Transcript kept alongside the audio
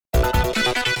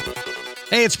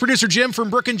Hey, it's producer Jim from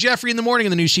Brooke and Jeffrey in the morning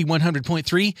on the new She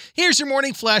 100.3. Here's your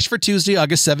morning flash for Tuesday,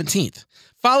 August 17th.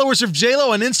 Followers of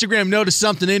J-Lo on Instagram noticed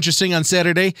something interesting on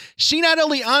Saturday. She not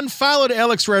only unfollowed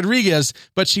Alex Rodriguez,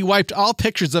 but she wiped all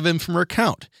pictures of him from her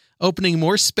account, opening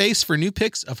more space for new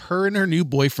pics of her and her new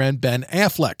boyfriend, Ben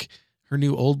Affleck. Her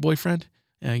new old boyfriend?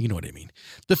 You know what I mean.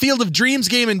 The Field of Dreams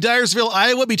game in Dyersville,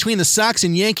 Iowa, between the Sox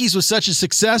and Yankees was such a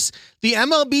success. The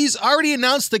MLB's already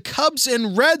announced the Cubs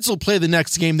and Reds will play the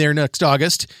next game there next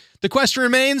August. The question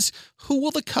remains, who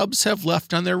will the Cubs have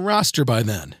left on their roster by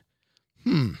then?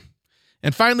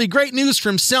 And finally, great news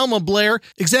from Selma Blair.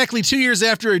 Exactly 2 years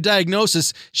after her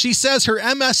diagnosis, she says her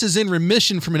MS is in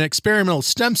remission from an experimental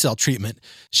stem cell treatment.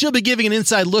 She'll be giving an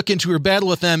inside look into her battle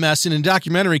with MS in a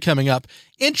documentary coming up.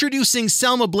 Introducing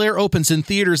Selma Blair opens in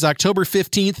theaters October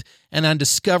 15th and on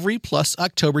Discovery Plus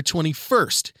October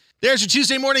 21st. There's your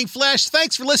Tuesday morning flash.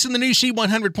 Thanks for listening to the new She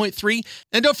 100.3.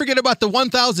 And don't forget about the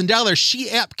 $1,000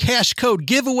 She app cash code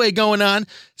giveaway going on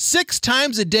 6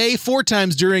 times a day, 4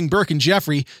 times during Burke and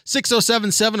Jeffrey,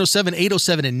 607, 707,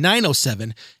 807, and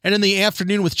 907. And in the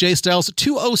afternoon with Jay Styles,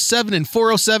 207 and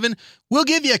 407. We'll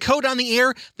give you a code on the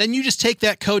air. Then you just take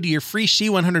that code to your free She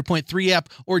 100.3 app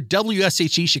or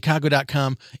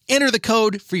WSHEchicago.com. Enter the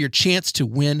code for your chance to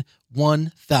win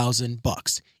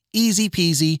 $1,000. Easy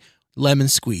peasy. Lemon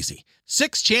squeezy.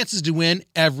 6 chances to win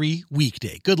every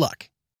weekday. Good luck.